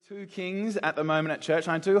2 Kings at the moment at church,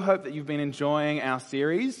 and I do hope that you've been enjoying our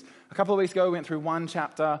series. A couple of weeks ago we went through one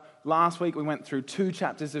chapter. Last week we went through 2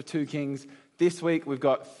 chapters of 2 Kings. This week we've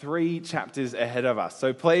got 3 chapters ahead of us.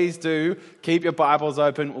 So please do keep your Bibles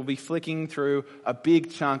open. We'll be flicking through a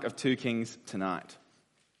big chunk of 2 Kings tonight.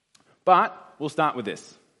 But we'll start with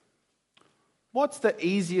this. What's the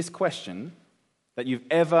easiest question that you've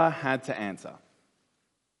ever had to answer?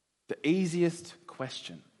 The easiest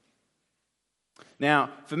question.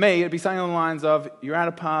 Now, for me, it'd be something along the lines of, you're at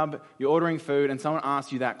a pub, you're ordering food, and someone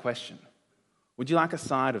asks you that question. Would you like a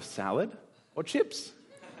side of salad or chips?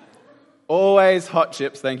 Always hot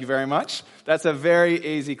chips, thank you very much. That's a very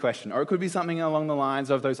easy question. Or it could be something along the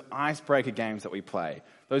lines of those icebreaker games that we play.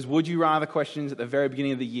 Those would you rather questions at the very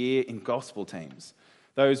beginning of the year in gospel teams.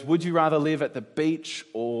 Those would you rather live at the beach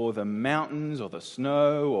or the mountains or the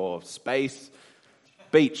snow or space?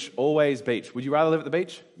 Beach, always beach. Would you rather live at the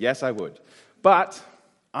beach? Yes, I would. But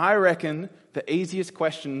I reckon the easiest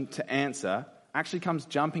question to answer actually comes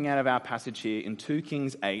jumping out of our passage here in 2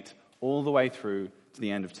 Kings 8 all the way through to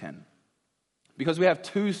the end of 10. Because we have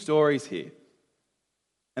 2 stories here.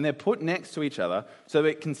 And they're put next to each other so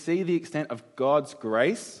we can see the extent of God's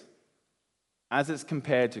grace as it's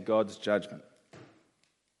compared to God's judgment.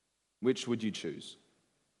 Which would you choose?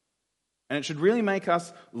 And it should really make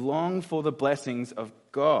us long for the blessings of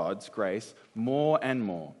God's grace more and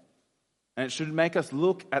more. And it should make us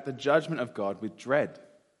look at the judgment of God with dread.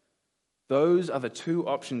 Those are the 2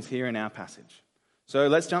 options here in our passage. So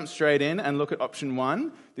let's jump straight in and look at option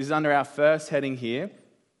 1. This is under our first heading here.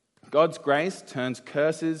 God's grace turns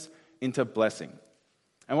curses into blessing.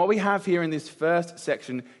 And what we have here in this first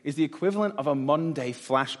section is the equivalent of a modern day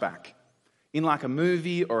flashback. In like a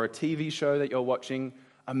movie or a TV show that you're watching,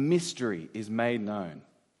 a mystery is made known.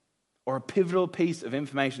 Or a pivotal piece of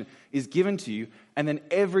information is given to you, and then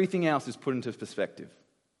everything else is put into perspective.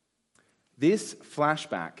 This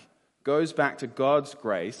flashback goes back to God's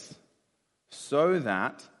grace so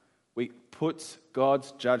that we put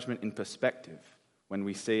God's judgment in perspective when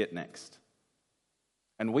we see it next.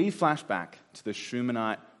 And we flash back to the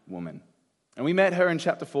Shunammite woman. And we met her in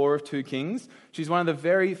chapter 4 of 2 Kings. She's one of the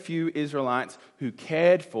very few Israelites who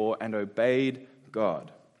cared for and obeyed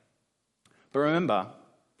God. But remember,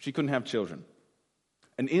 she couldn't have children.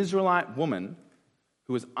 An Israelite woman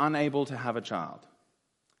who was unable to have a child.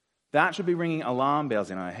 That should be ringing alarm bells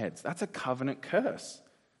in our heads. That's a covenant curse.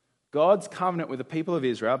 God's covenant with the people of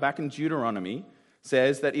Israel, back in Deuteronomy,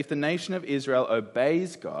 says that if the nation of Israel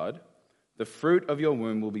obeys God, the fruit of your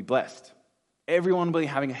womb will be blessed. Everyone will be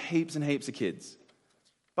having heaps and heaps of kids.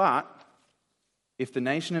 But if the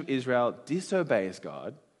nation of Israel disobeys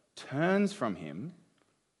God, turns from him,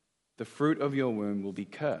 the fruit of your womb will be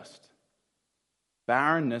cursed.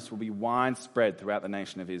 Barrenness will be widespread throughout the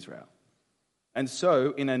nation of Israel. And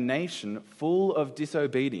so, in a nation full of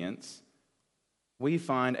disobedience, we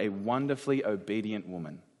find a wonderfully obedient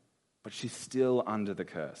woman, but she's still under the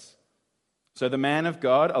curse. So the man of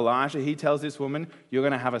God, Elijah, he tells this woman, you're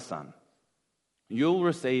going to have a son. You'll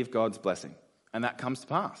receive God's blessing. And that comes to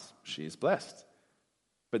pass. She is blessed.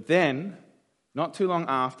 But then, not too long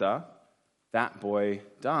after, that boy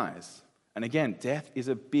dies. And again, death is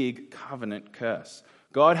a big covenant curse.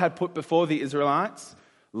 God had put before the Israelites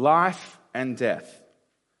life and death.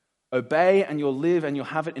 Obey and you'll live and you'll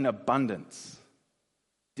have it in abundance.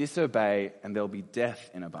 Disobey and there'll be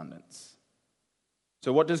death in abundance.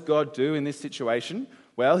 So what does God do in this situation?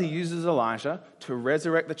 Well, he uses Elijah to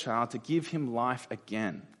resurrect the child, to give him life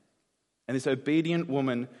again. And this obedient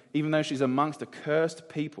woman, even though she's amongst a cursed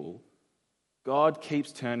people, God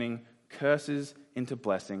keeps turning curses into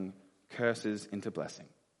blessing, curses into blessing.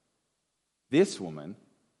 This woman,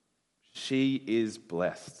 she is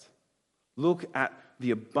blessed. Look at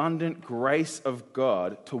the abundant grace of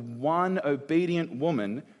God to one obedient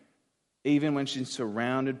woman, even when she's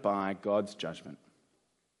surrounded by God's judgment.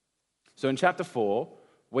 So in chapter 4,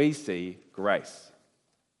 we see grace.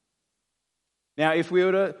 Now, if we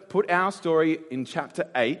were to put our story in chapter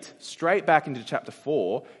 8 straight back into chapter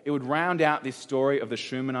 4, it would round out this story of the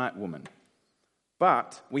Shunammite woman.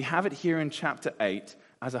 But we have it here in chapter 8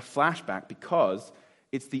 as a flashback because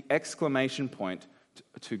it's the exclamation point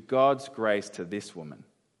to God's grace to this woman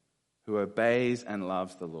who obeys and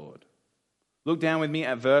loves the Lord. Look down with me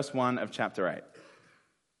at verse 1 of chapter 8.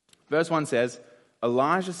 Verse 1 says,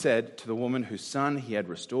 Elijah said to the woman whose son he had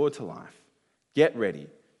restored to life, get ready,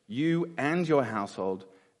 you and your household,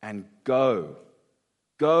 and go.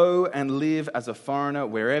 Go and live as a foreigner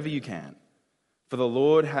wherever you can. For the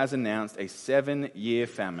Lord has announced a 7-year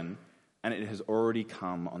famine, and it has already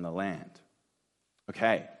come on the land.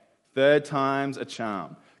 Okay, 3rd time's a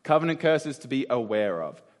charm. Covenant curses to be aware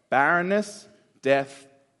of. barrenness, death,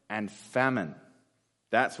 and famine.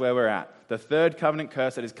 That's where we're at. The third covenant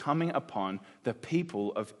curse that is coming upon the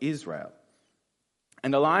people of Israel.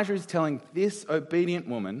 And Elijah is telling this obedient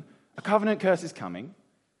woman, a covenant curse is coming.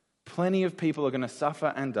 Plenty of people are going to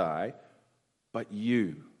suffer and die. But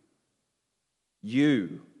you,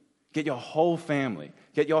 get your whole family,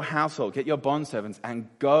 get your household, get your bondservants, and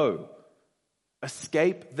go.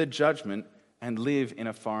 Escape the judgment and live in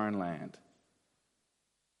a foreign land.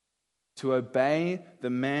 To obey the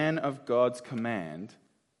man of God's command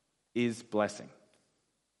is blessing.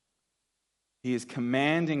 He is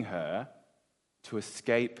commanding her to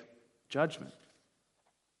escape judgment.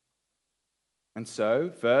 And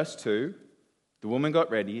so, verse 2, the woman got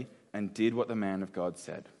ready and did what the man of God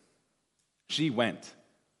said. She went,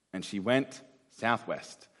 and she went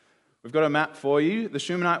southwest. We've got a map for you. The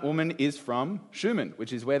Shunammite woman is from Shunem,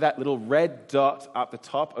 which is where that little red dot up the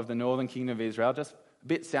top of the northern kingdom of Israel, just a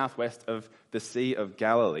bit southwest of the Sea of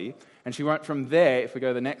Galilee. And she went from there, if we go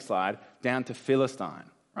to the next slide, down to Philistine,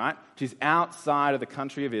 right? She's outside of the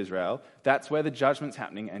country of Israel. That's where the judgment's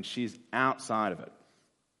happening, and she's outside of it.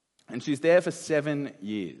 And she's there for 7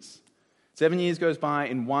 years. 7 years goes by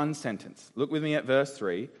in one sentence. Look with me at verse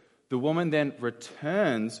 3. The woman then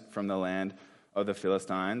returns from the land of the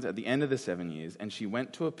Philistines at the end of the 7 years, and she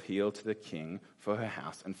went to appeal to the king for her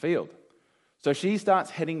house and field. So she starts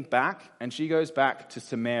heading back, and she goes back to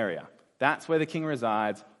Samaria. That's where the king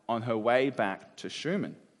resides, on her way back to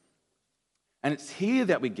Shunem. And it's here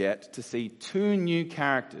that we get to see two new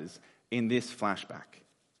characters in this flashback.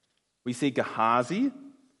 We see Gehazi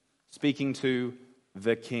speaking to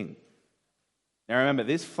the king. Now remember,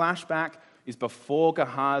 this flashback is before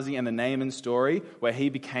Gehazi and the Naaman story, where he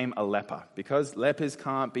became a leper, because lepers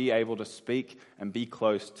can't be able to speak and be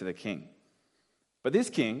close to the king. But this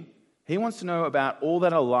king, he wants to know about all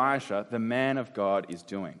that Elisha, the man of God, is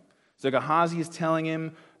doing. So Gehazi is telling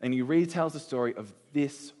him, and he retells the story of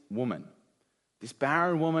this woman. This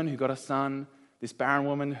barren woman who got a son, this barren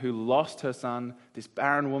woman who lost her son, this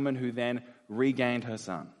barren woman who then regained her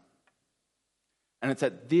son. And it's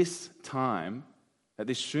at this time that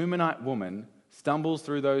this Shunammite woman stumbles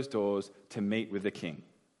through those doors to meet with the king.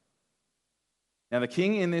 Now, the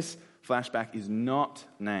king in this flashback is not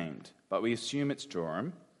named, but we assume it's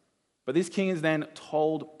Joram. But this king is then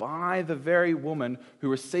told by the very woman who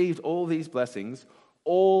received all these blessings,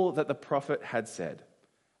 all that the prophet had said,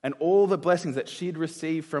 and all the blessings that she'd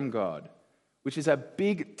received from God, which is a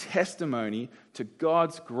big testimony to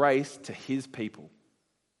God's grace to his people,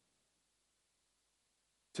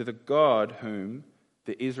 to the God whom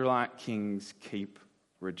the Israelite kings keep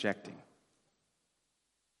rejecting.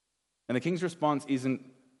 And the king's response isn't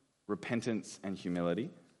repentance and humility.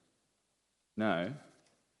 No.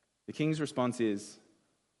 The king's response is,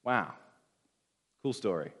 wow, cool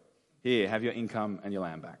story. Here, have your income and your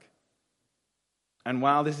land back. And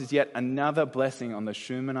while this is yet another blessing on the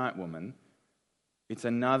Shunammite woman, it's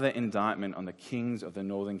another indictment on the kings of the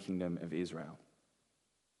northern kingdom of Israel.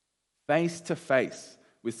 Face to face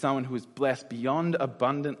with someone who is blessed beyond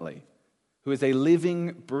abundantly, who is a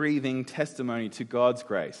living, breathing testimony to God's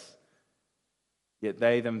grace, yet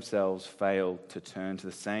they themselves fail to turn to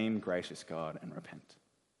the same gracious God and repent.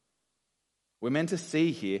 We're meant to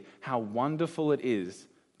see here how wonderful it is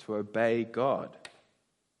to obey God.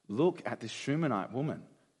 Look at this Shunammite woman.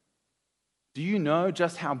 Do you know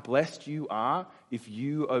just how blessed you are if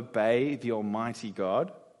you obey the Almighty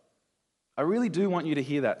God? I really do want you to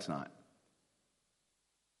hear that tonight.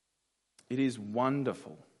 It is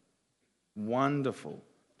wonderful, wonderful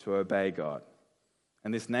to obey God.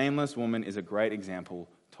 And this nameless woman is a great example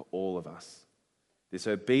to all of us. This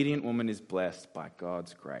obedient woman is blessed by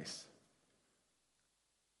God's grace.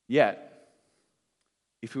 Yet,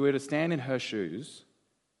 if we were to stand in her shoes,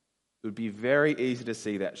 it would be very easy to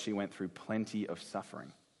see that she went through plenty of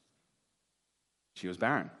suffering. She was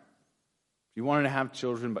barren. She wanted to have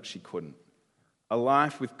children, but she couldn't. A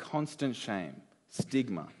life with constant shame,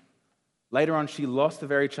 stigma. Later on, she lost the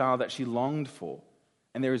very child that she longed for.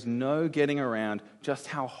 And there is no getting around just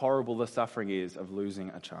how horrible the suffering is of losing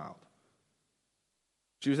a child.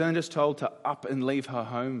 She was then just told to up and leave her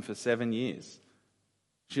home for 7 years.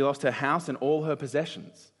 She lost her house and all her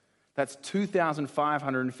possessions. That's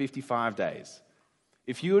 2,555 days.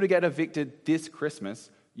 If you were to get evicted this Christmas,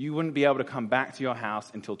 you wouldn't be able to come back to your house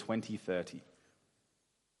until 2030.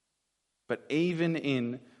 But even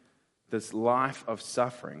in this life of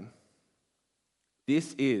suffering,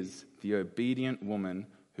 this is the obedient woman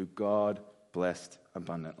who God blessed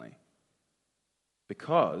abundantly.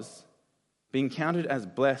 Because being counted as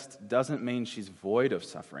blessed doesn't mean she's void of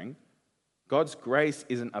suffering. God's grace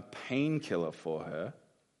isn't a painkiller for her.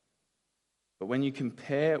 But when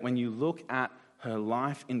you look at her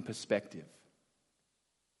life in perspective,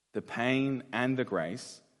 the pain and the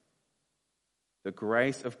grace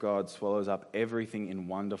of God swallows up everything in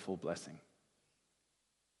wonderful blessing.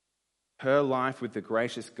 Her life with the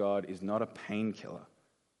gracious God is not a painkiller,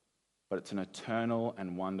 but it's an eternal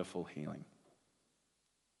and wonderful healing.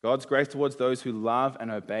 God's grace towards those who love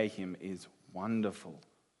and obey him is wonderful.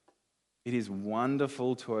 It is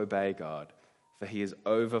wonderful to obey God, for he is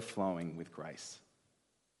overflowing with grace.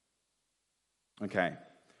 Okay,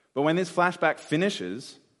 but when this flashback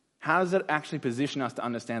finishes, how does it actually position us to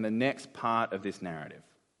understand the next part of this narrative?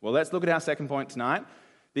 Well, let's look at our second point tonight.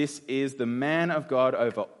 This is the man of God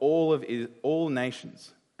over all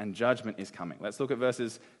nations, and judgment is coming. Let's look at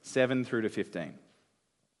verses 7 through to 15.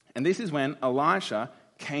 And this is when Elisha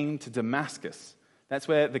came to Damascus. That's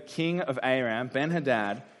where the king of Aram,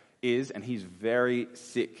 Ben-Hadad, is, and he's very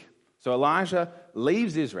sick. So Elijah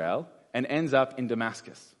leaves Israel and ends up in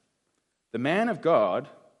Damascus. The man of God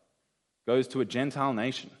goes to a Gentile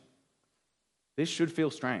nation. This should feel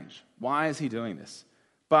strange. Why is he doing this?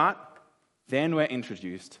 But then we're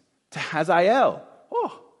introduced to Hazael.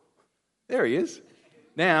 Oh, there he is.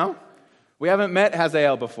 Now, we haven't met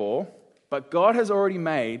Hazael before, but God has already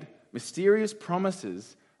made mysterious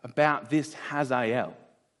promises about this Hazael.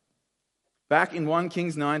 Back in 1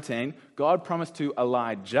 Kings 19, God promised to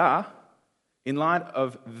Elijah, in light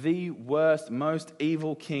of the worst, most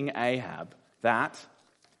evil king Ahab, that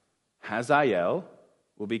Hazael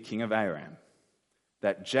will be king of Aram,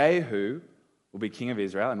 that Jehu will be king of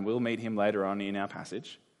Israel, and we'll meet him later on in our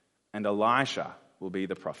passage, and Elisha will be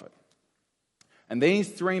the prophet. And these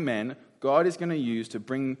three men, God is going to use to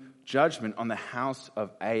bring judgment on the house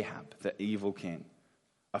of Ahab, the evil king.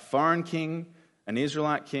 A foreign king, an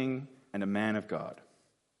Israelite king, and a man of God.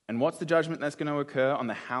 And what's the judgment that's going to occur on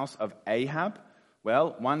the house of Ahab?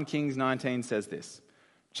 Well, 1 Kings 19 says this: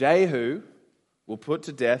 Jehu will put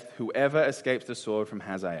to death whoever escapes the sword from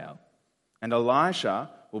Hazael, and Elisha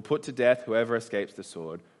will put to death whoever escapes the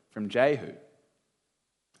sword from Jehu.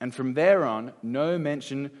 And from there on, no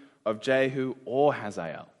mention of Jehu or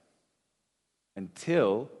Hazael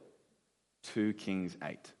until 2 Kings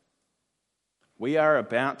 8. We are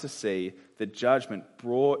about to see the judgment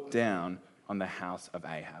brought down on the house of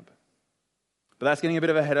Ahab. But that's getting a bit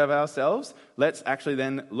of ahead of ourselves. Let's actually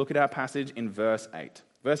then look at our passage in verse 8.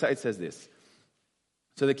 Verse 8 says this: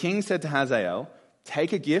 So the king said to Hazael,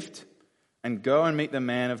 "Take a gift and go and meet the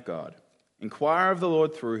man of God. Inquire of the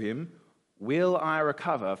Lord through him, will I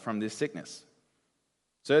recover from this sickness?"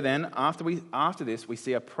 So then, after this, we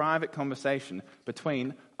see a private conversation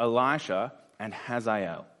between Elisha and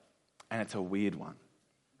Hazael. And it's a weird one,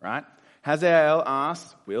 right? Hazael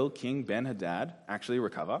asks, will King Ben-Hadad actually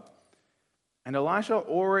recover? And Elisha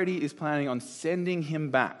already is planning on sending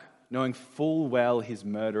him back, knowing full well his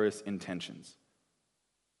murderous intentions.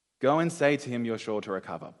 Go and say to him, you're sure to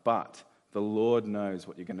recover, but the Lord knows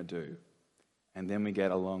what you're going to do. And then we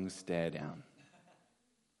get a long stare down.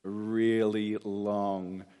 A really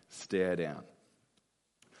long stare down.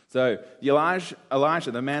 So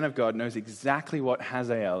Elisha, the man of God, knows exactly what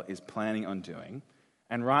Hazael is planning on doing,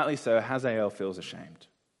 and rightly so, Hazael feels ashamed.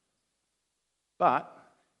 But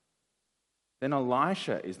then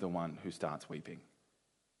Elisha is the one who starts weeping.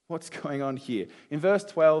 What's going on here? In verse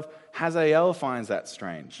 12, Hazael finds that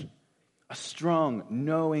strange. A strong,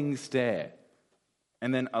 knowing stare.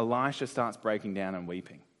 And then Elisha starts breaking down and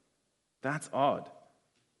weeping. That's odd.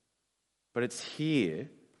 But it's here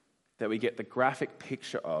that we get the graphic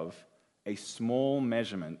picture of a small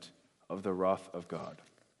measurement of the wrath of God.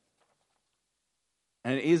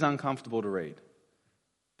 And it is uncomfortable to read.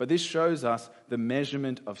 But this shows us the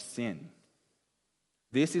measurement of sin.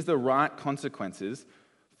 This is the right consequences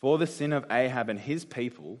for the sin of Ahab and his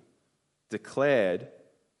people declared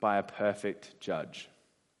by a perfect judge.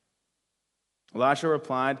 Elisha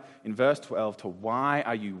replied in verse 12 to why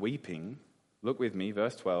are you weeping? Look with me,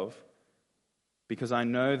 verse 12. Because I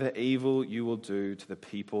know the evil you will do to the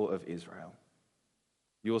people of Israel.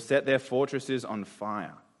 You will set their fortresses on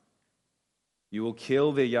fire. You will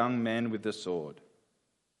kill their young men with the sword.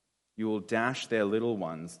 You will dash their little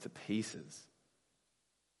ones to pieces.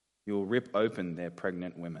 You will rip open their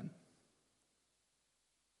pregnant women.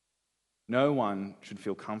 No one should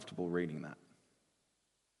feel comfortable reading that.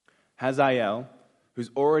 Hazael,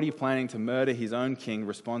 who's already planning to murder his own king,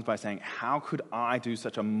 responds by saying, how could I do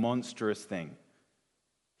such a monstrous thing?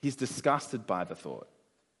 He's disgusted by the thought.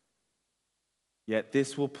 Yet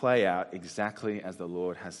this will play out exactly as the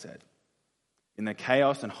Lord has said. In the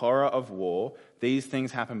chaos and horror of war, these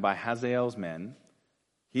things happen by Hazael's men,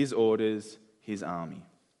 his orders, his army.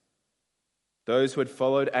 Those who had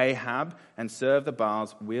followed Ahab and served the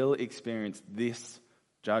Baals will experience this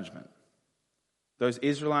judgment. Those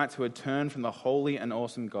Israelites who had turned from the holy and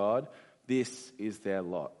awesome God, this is their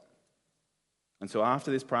lot. And so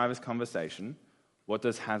after this private conversation, what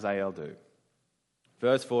does Hazael do?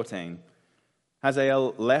 Verse 14,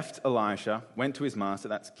 Hazael left Elisha, went to his master,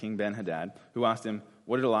 that's King Ben-Hadad, who asked him,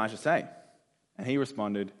 "What did Elijah say?" And he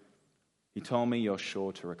responded, "He told me you're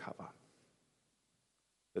sure to recover."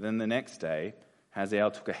 But then the next day, Hazael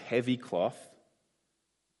took a heavy cloth,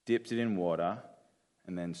 dipped it in water,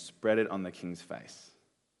 and then spread it on the king's face.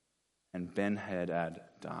 And Ben-Hadad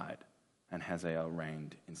died, and Hazael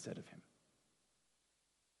reigned instead of him.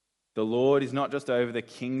 The Lord is not just over the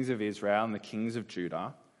kings of Israel and the kings of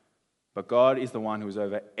Judah, but God is the one who is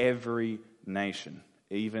over every nation,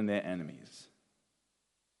 even their enemies.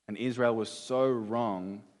 And Israel was so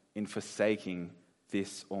wrong in forsaking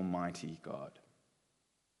this almighty God.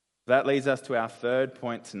 That leads us to our third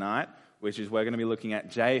point tonight, which is we're going to be looking at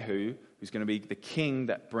Jehu, who's going to be the king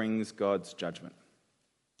that brings God's judgment.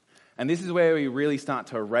 And this is where we really start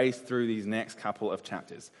to race through these next couple of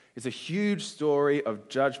chapters. It's a huge story of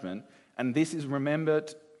judgment, and this is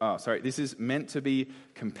meant to be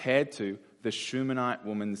compared to the Shunammite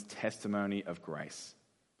woman's testimony of grace.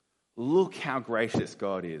 Look how gracious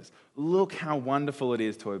God is. Look how wonderful it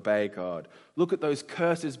is to obey God. Look at those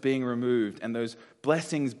curses being removed and those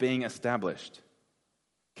blessings being established.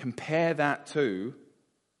 Compare that to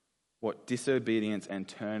what disobedience and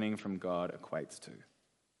turning from God equates to.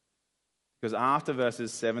 Because after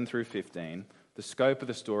verses 7 through 15, the scope of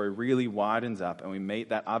the story really widens up and we meet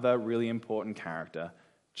that other really important character,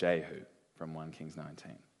 Jehu, from 1 Kings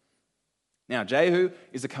 19. Now, Jehu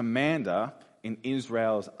is a commander in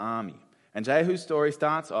Israel's army. And Jehu's story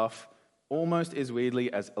starts off almost as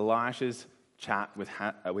weirdly as Elisha's chat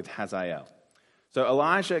with Hazael. So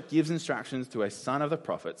Elisha gives instructions to a son of the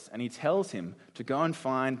prophets, and he tells him to go and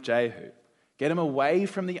find Jehu. Get him away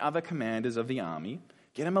from the other commanders of the army.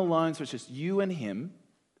 Get him alone so it's just you and him.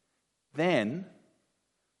 Then,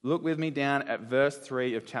 look with me down at verse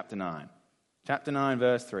 3 of chapter 9. Chapter 9,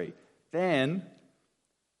 verse 3. Then,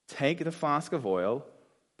 take the flask of oil,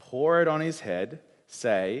 pour it on his head,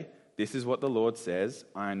 say, "This is what the Lord says,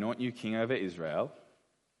 I anoint you king over Israel."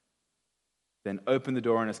 Then open the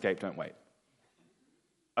door and escape, don't wait.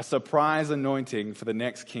 A surprise anointing for the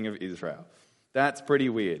next king of Israel. That's pretty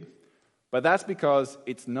weird. But that's because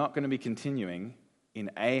it's not going to be continuing in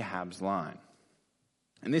Ahab's line.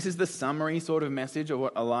 And this is the summary sort of message of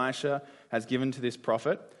what Elisha has given to this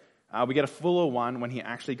prophet. We get a fuller one when he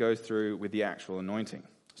actually goes through with the actual anointing.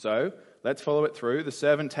 So, let's follow it through. The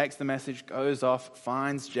servant takes the message, goes off,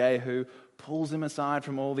 finds Jehu, pulls him aside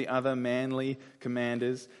from all the other manly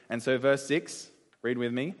commanders. And so verse 6, read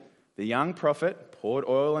with me. The young prophet poured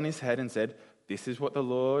oil on his head and said, "This is what the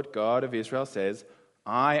Lord God of Israel says,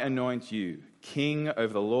 I anoint you king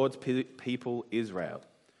over the Lord's people Israel.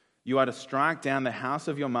 You are to strike down the house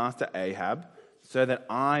of your master Ahab, so that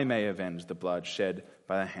I may avenge the blood shed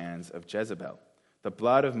by the hands of Jezebel, the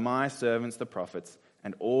blood of my servants the prophets,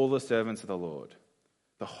 and all the servants of the Lord.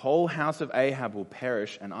 The whole house of Ahab will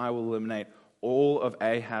perish, and I will eliminate all of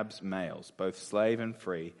Ahab's males, both slave and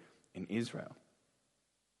free, in Israel."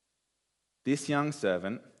 This young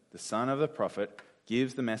servant, the son of the prophet,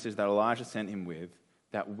 gives the message that Elijah sent him with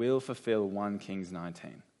that will fulfill 1 Kings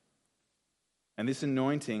 19. And this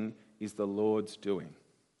anointing is the Lord's doing.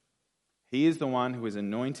 He is the one who is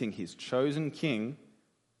anointing his chosen king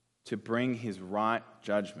to bring his right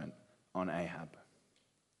judgment on Ahab.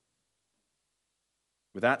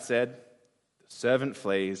 With that said, the servant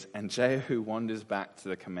flees, and Jehu wanders back to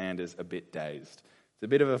the commanders a bit dazed. It's a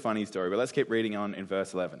bit of a funny story, but let's keep reading on in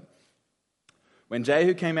verse 11. When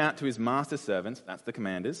Jehu came out to his master's servants, that's the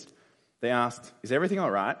commanders, they asked, "Is everything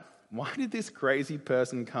all right? Why did this crazy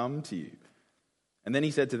person come to you?" And then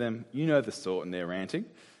he said to them, "You know the sort, and they're ranting."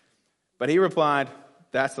 But he replied,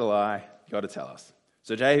 "That's a lie. You got to tell us."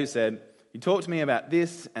 So Jehu said, "He talked to me about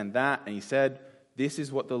this and that, and he said, 'This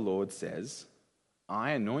is what the Lord says,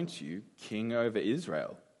 I anoint you king over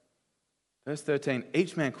Israel.'" Verse 13,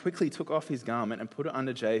 each man quickly took off his garment and put it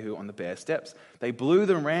under Jehu on the bare steps. They blew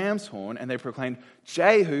the ram's horn and they proclaimed,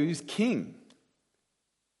 "Jehu's king."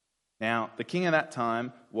 Now, the king at that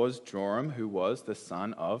time was Joram, who was the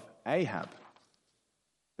son of Ahab.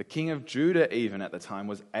 The king of Judah even at the time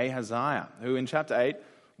was Ahaziah, who in chapter 8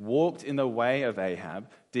 walked in the way of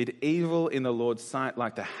Ahab, did evil in the Lord's sight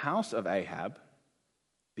like the house of Ahab,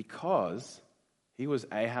 because he was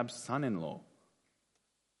Ahab's son-in-law.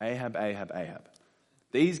 Ahab.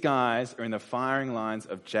 These guys are in the firing lines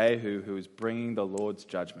of Jehu, who is bringing the Lord's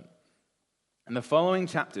judgment. And the following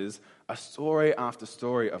chapters a story after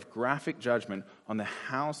story of graphic judgment on the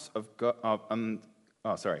house of God.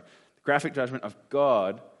 Graphic judgment of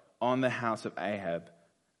God on the house of Ahab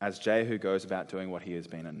as Jehu goes about doing what he has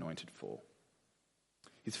been anointed for.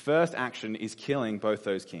 His first action is killing both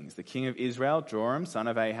those kings. The king of Israel, Joram, son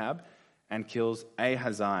of Ahab, and kills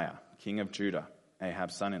Ahaziah, king of Judah,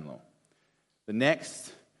 Ahab's son-in-law. The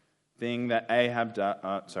next thing that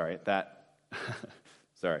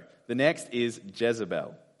the next is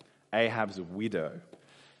Jezebel, Ahab's widow,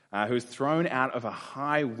 who was thrown out of a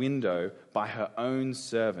high window by her own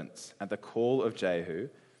servants at the call of Jehu,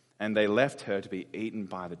 and they left her to be eaten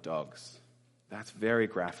by the dogs. That's very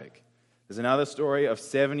graphic. There's another story of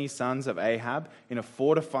 70 sons of Ahab in a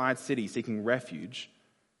fortified city seeking refuge,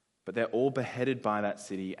 but they're all beheaded by that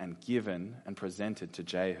city and given and presented to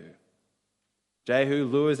Jehu. Jehu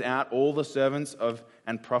lures out all the servants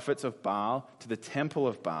and prophets of Baal to the temple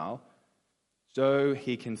of Baal so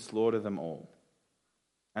he can slaughter them all.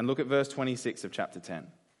 And look at verse 26 of chapter 10.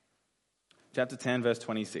 Chapter 10, verse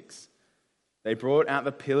 26. They brought out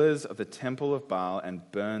the pillars of the temple of Baal and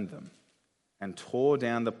burned them, and tore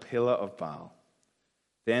down the pillar of Baal.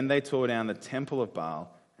 Then they tore down the temple of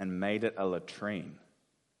Baal and made it a latrine,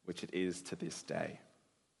 which it is to this day.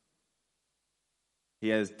 He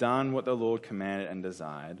has done what the Lord commanded and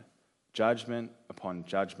desired, judgment upon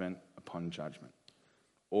judgment upon judgment,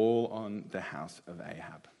 all on the house of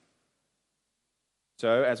Ahab.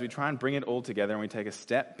 So as we try and bring it all together and we take a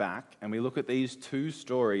step back and we look at these two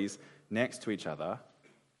stories next to each other,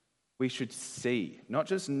 we should see, not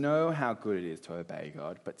just know how good it is to obey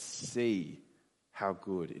God, but see how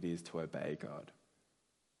good it is to obey God.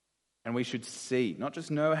 And we should see, not just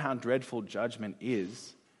know how dreadful judgment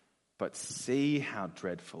is, but see how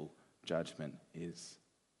dreadful judgment is.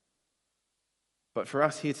 But for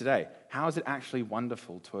us here today, how is it actually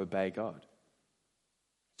wonderful to obey God?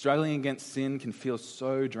 Struggling against sin can feel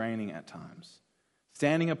so draining at times.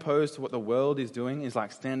 Standing opposed to what the world is doing is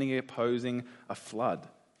like standing opposing a flood.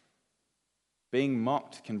 Being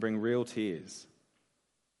mocked can bring real tears.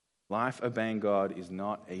 Life obeying God is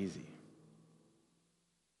not easy.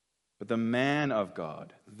 But the man of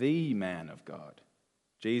God,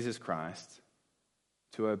 Jesus Christ,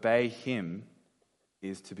 to obey him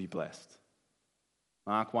is to be blessed.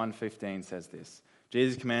 Mark 1:15 says this.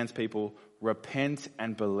 Jesus commands people, repent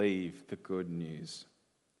and believe the good news.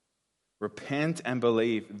 Repent and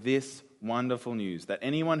believe this wonderful news, that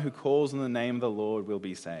anyone who calls on the name of the Lord will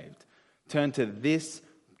be saved. Turn to this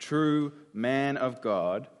true man of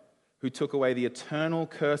God who took away the eternal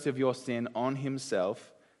curse of your sin on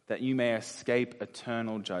himself that you may escape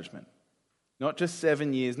eternal judgment. Not just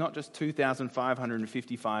 7 years, not just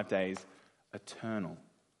 2,555 days, eternal.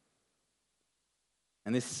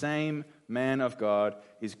 And this same man of God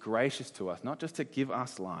is gracious to us, not just to give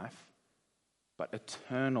us life, but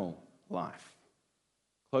eternal life,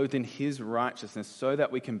 clothed in his righteousness so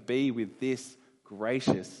that we can be with this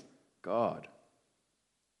gracious God.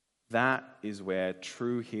 That is where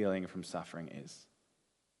true healing from suffering is.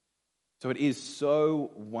 So it is so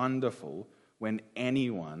wonderful when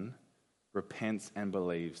anyone repents and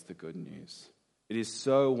believes the good news. It is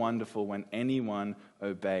so wonderful when anyone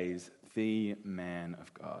obeys the man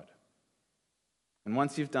of God. And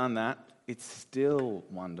once you've done that, it's still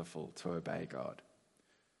wonderful to obey God.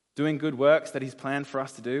 Doing good works that he's planned for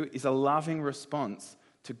us to do is a loving response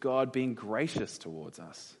to God being gracious towards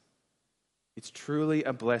us. It's truly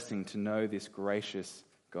a blessing to know this gracious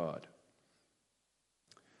God.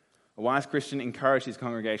 A wise Christian encouraged his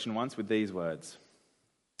congregation once with these words.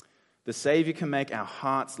 The Savior can make our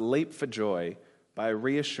hearts leap for joy by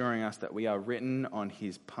reassuring us that we are written on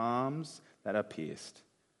his palms that are pierced,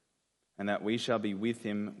 and that we shall be with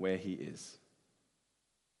him where he is.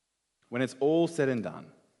 When it's all said and done,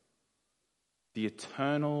 the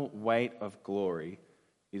eternal weight of glory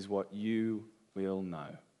is what you will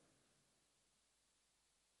know.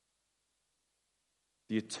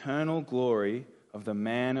 The eternal glory of the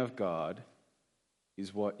man of God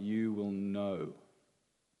is what you will know.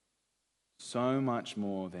 So much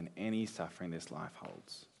more than any suffering this life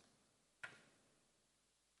holds.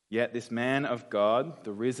 Yet this man of God,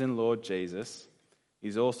 the risen Lord Jesus,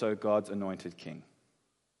 is also God's anointed king.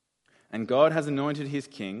 And God has anointed his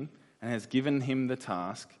king and has given him the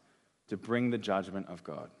task to bring the judgment of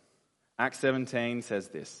God. Acts 17 says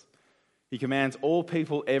this. He commands all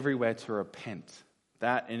people everywhere to repent.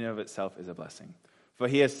 That in and of itself is a blessing. For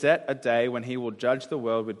he has set a day when he will judge the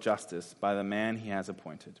world with justice by the man he has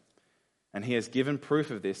appointed. And he has given proof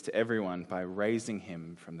of this to everyone by raising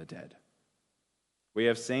him from the dead. We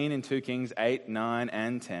have seen in 2 Kings 8, 9,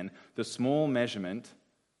 and 10 the small measurement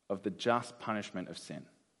of the just punishment of sin.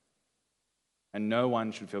 and no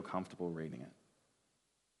one should feel comfortable reading it.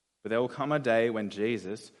 But there will come a day when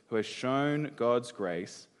Jesus, who has shown God's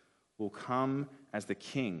grace, will come as the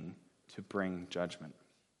King to bring judgment.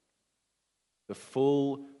 The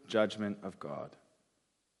full judgment of God.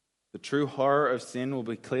 The true horror of sin will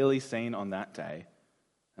be clearly seen on that day,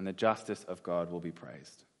 and the justice of God will be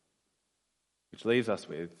praised. Which leaves us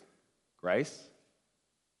with grace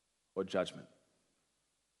or judgment.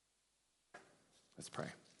 Let's pray.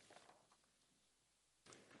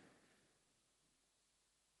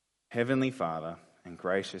 Heavenly Father and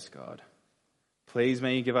gracious God, please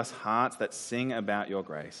may you give us hearts that sing about your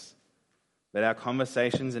grace. Let our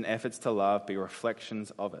conversations and efforts to love be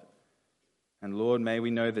reflections of it. And Lord, may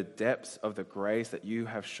we know the depths of the grace that you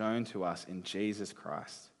have shown to us in Jesus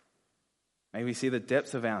Christ. May we see the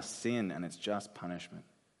depths of our sin and its just punishment.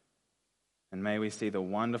 And may we see the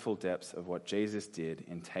wonderful depths of what Jesus did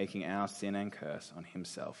in taking our sin and curse on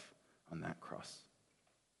himself on that cross.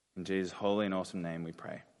 In Jesus' holy and awesome name we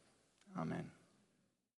pray.